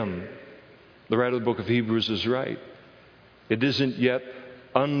under him." The writer of the book of Hebrews is right. It isn't yet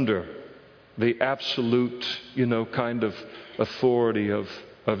under the absolute, kind of authority of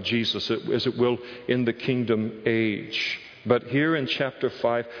Jesus, as it will in the kingdom age. But here in chapter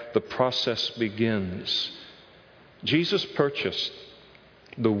 5, the process begins. Jesus purchased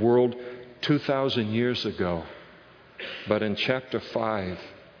the world 2,000 years ago. But in chapter 5,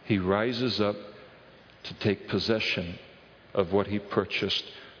 he rises up to take possession of what he purchased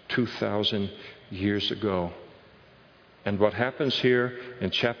 2,000 years ago. And what happens here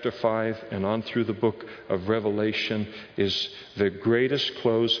in chapter 5 and on through the book of Revelation is the greatest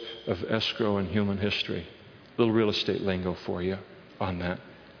close of escrow in human history. A little real estate lingo for you on that.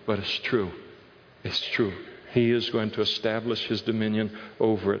 But it's true. It's true. He is going to establish his dominion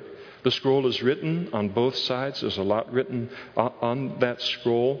over it. The scroll is written on both sides. There's a lot written on that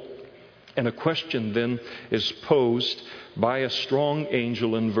scroll. And a question then is posed by a strong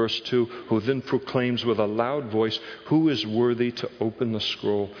angel in verse 2, who then proclaims with a loud voice, "Who is worthy to open the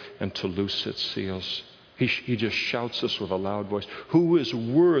scroll and to loose its seals?" He just shouts this with a loud voice. Who is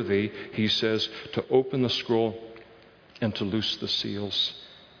worthy, he says, to open the scroll and to loose the seals?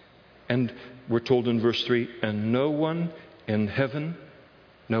 And we're told in verse 3, "And no one in heaven,"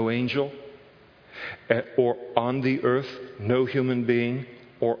 no angel, "or on the earth," no human being,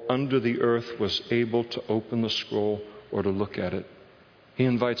 "or under the earth was able to open the scroll or to look at it." He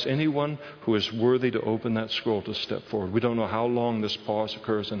invites anyone who is worthy to open that scroll to step forward. We don't know how long this pause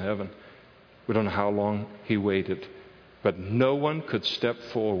occurs in heaven. We don't know how long he waited. But no one could step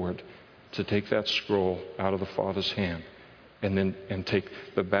forward to take that scroll out of the Father's hand and take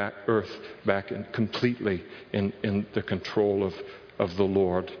the earth back completely in the control of the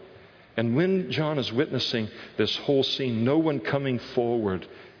Lord. And when John is witnessing this whole scene, no one coming forward,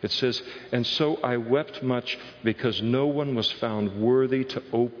 it says, "And so I wept much because no one was found worthy to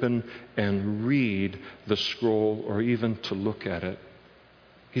open and read the scroll or even to look at it."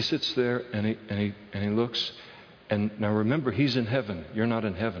 He sits there and he looks. And now remember, he's in heaven. You're not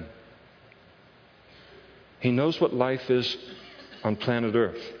in heaven. He knows what life is on planet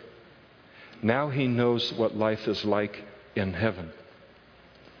Earth. Now he knows what life is like in heaven.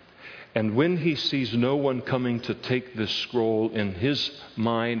 And when he sees no one coming to take this scroll, in his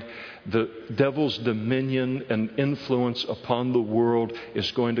mind, the devil's dominion and influence upon the world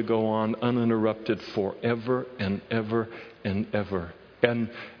is going to go on uninterrupted forever and ever and ever. And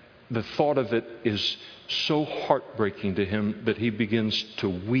the thought of it is so heartbreaking to him that he begins to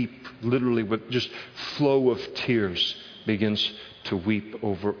weep, literally with just flow of tears, begins to weep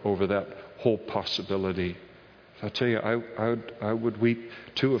over that whole possibility. I tell you, I would weep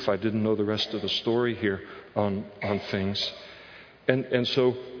too if I didn't know the rest of the story here on things. And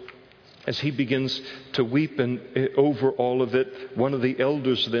so as he begins to weep over all of it, one of the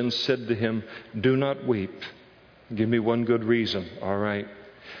elders then said to him, "Do not weep." Give me one good reason. All right.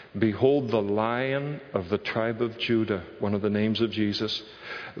 "Behold, the Lion of the tribe of Judah," one of the names of Jesus,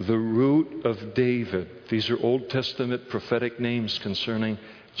 "the Root of David." These are Old Testament prophetic names concerning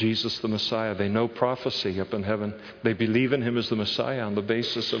Jesus the Messiah. They know prophecy up in heaven. They believe in him as the Messiah on the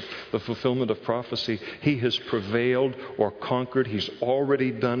basis of the fulfillment of prophecy. He has prevailed or conquered. He's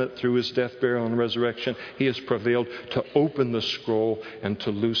already done it through his death, burial, and resurrection. He has prevailed to open the scroll and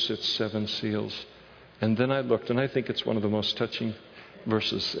to loose its 7 seals. And then I looked, and I think it's one of the most touching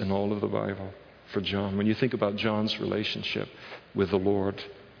verses in all of the Bible for John. When you think about John's relationship with the Lord,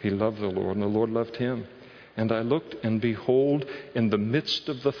 he loved the Lord, and the Lord loved him. "And I looked, and behold, in the midst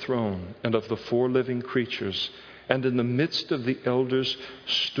of the throne and of the 4 living creatures, and in the midst of the elders,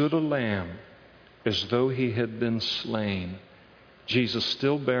 stood a lamb as though he had been slain." Jesus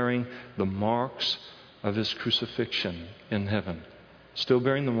still bearing the marks of his crucifixion in heaven. Still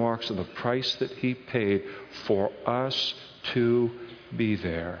bearing the marks of the price that he paid for us to be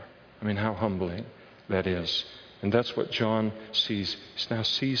there. I mean, how humbling that is. And that's what John sees. He now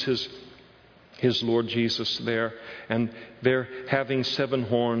sees his Lord Jesus there. And they're having 7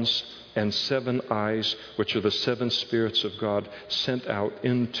 horns and 7 eyes, which are the 7 spirits of God sent out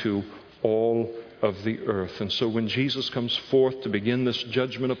into all of the earth. And so when Jesus comes forth to begin this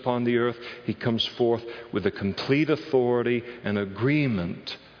judgment upon the earth, he comes forth with the complete authority and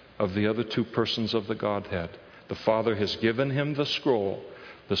agreement of the other 2 persons of the Godhead. The Father has given him the scroll.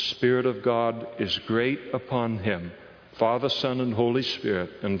 The Spirit of God is great upon him. Father, Son, and Holy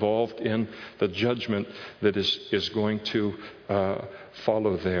Spirit involved in the judgment that is going to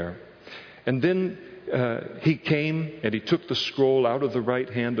follow there. And then he came and he took the scroll out of the right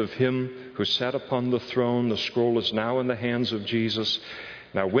hand of him who sat upon the throne. The scroll is now in the hands of Jesus.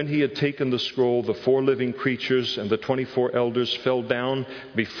 Now, when he had taken the scroll, the 4 living creatures and the 24 elders fell down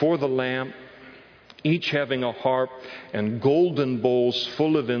before the Lamb, each having a harp and golden bowls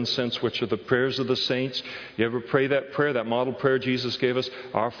full of incense, which are the prayers of the saints. You ever pray that prayer, that model prayer Jesus gave us?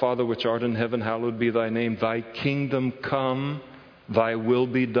 Our Father which art in heaven, hallowed be thy name. Thy kingdom come, thy will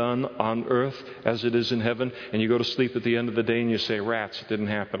be done on earth as it is in heaven. And you go to sleep at the end of the day and you say, rats, it didn't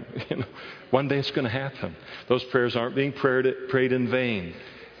happen. One day it's going to happen. Those prayers aren't being prayed in vain.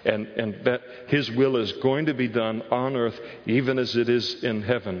 And that His will is going to be done on earth even as it is in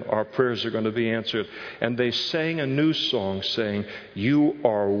heaven. Our prayers are going to be answered. And they sang a new song saying, you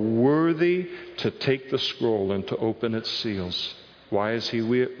are worthy to take the scroll and to open its seals. Why is He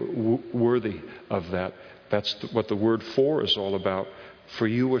worthy of that? That's what the word "for" is all about. For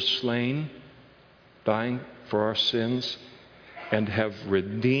you were slain, dying for our sins, and have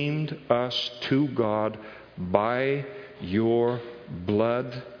redeemed us to God by your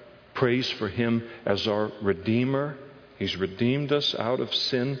blood. Praise for Him as our Redeemer. He's redeemed us out of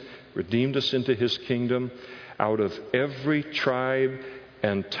sin, redeemed us into His kingdom, out of every tribe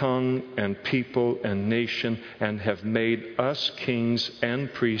and tongue and people and nation, and have made us kings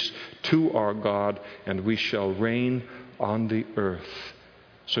and priests to our God, and we shall reign on the earth.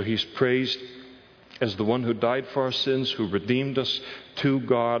 So He's praised as the one who died for our sins, who redeemed us to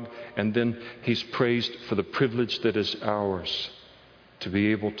God, and then He's praised for the privilege that is ours to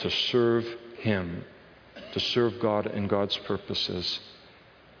be able to serve Him, to serve God and God's purposes.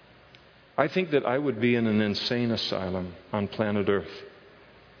 I think that I would be in an insane asylum on planet Earth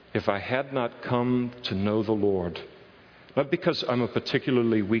if I had not come to know the Lord. Not because I'm a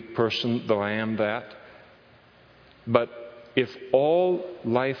particularly weak person, though I am that, but if all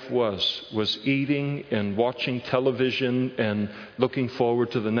life was eating and watching television and looking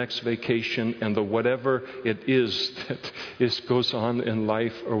forward to the next vacation and the whatever it is that goes on in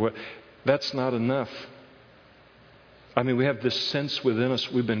life, or what, that's not enough. I mean, we have this sense within us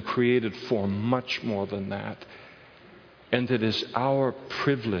we've been created for much more than that. And it is our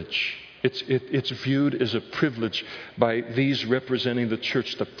privilege. It's viewed as a privilege by these representing the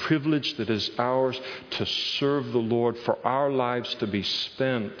church, the privilege that is ours to serve the Lord, for our lives to be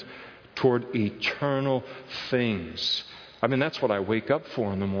spent toward eternal things. I mean, that's what I wake up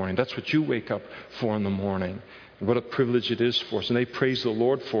for in the morning. That's what you wake up for in the morning. What a privilege it is for us. And they praise the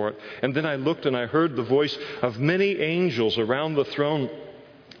Lord for it. And then I looked and I heard the voice of many angels around the throne,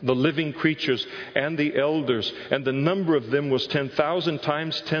 the living creatures and the elders, and the number of them was 10,000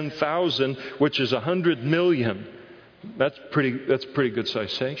 times 10,000, which is 100 million. That's pretty good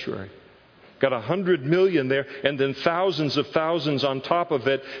sized sanctuary. Got 100 million there, and then thousands of thousands on top of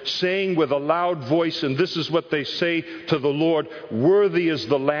it, saying with a loud voice, and this is what they say to the Lord: worthy is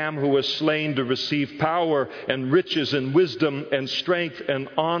the Lamb who was slain to receive power and riches and wisdom and strength and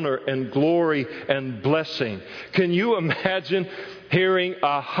honor and glory and blessing. Can you imagine hearing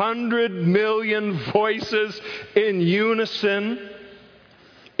 100 million voices in unison,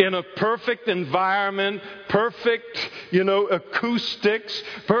 in a perfect environment, perfect, acoustics,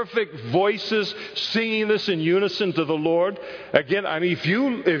 perfect voices, singing this in unison to the Lord? Again, I mean, if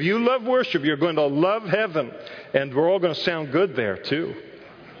you love worship, you're going to love heaven, and we're all going to sound good there too.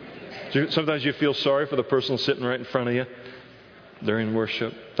 Sometimes you feel sorry for the person sitting right in front of you during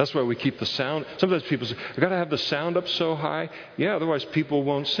worship. That's why we keep the sound. Sometimes people say, I've got to have the sound up so high. Yeah, otherwise people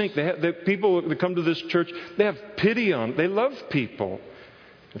won't sing. People that come to this church, they have pity on. They love people.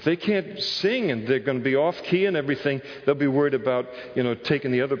 If they can't sing and they're going to be off key and everything, they'll be worried about,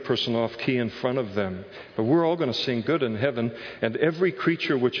 taking the other person off key in front of them. But we're all going to sing good in heaven. And every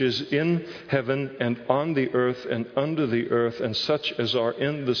creature which is in heaven and on the earth and under the earth and such as are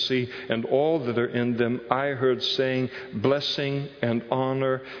in the sea and all that are in them, I heard saying, blessing and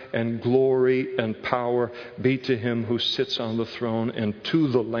honor and glory and power be to Him who sits on the throne and to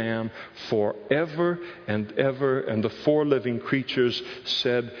the Lamb forever and ever. And the 4 living creatures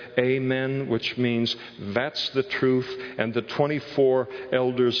said, Amen, which means that's the truth. And the 24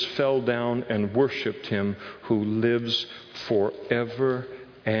 elders fell down and worshipped Him who lives forever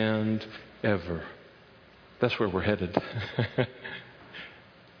and ever. That's where we're headed.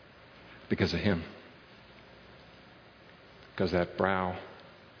 Because of Him. Because that brow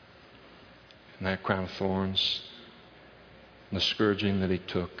and that crown of thorns and the scourging that He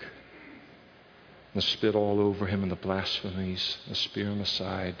took, the spit all over Him and the blasphemies, the spear in the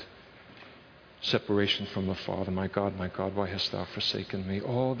side. separation from the Father. My God, why hast thou forsaken me?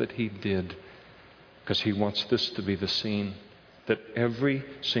 All that he did, because he wants this to be the scene that every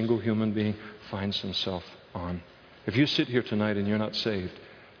single human being finds himself on. If you sit here tonight and you're not saved,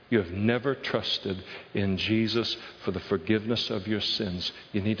 you have never trusted in Jesus for the forgiveness of your sins,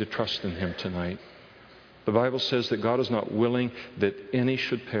 you need to trust in him tonight. The Bible says that God is not willing that any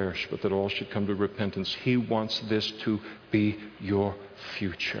should perish, but that all should come to repentance. He wants this to be your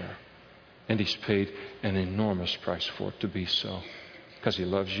future. And he's paid an enormous price for it to be so. Because he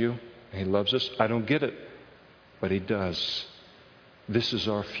loves you and he loves us. I don't get it, but he does. This is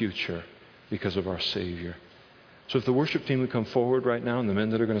our future because of our Savior. So if the worship team would come forward right now, and the men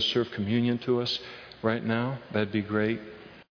that are going to serve communion to us right now, that'd be great.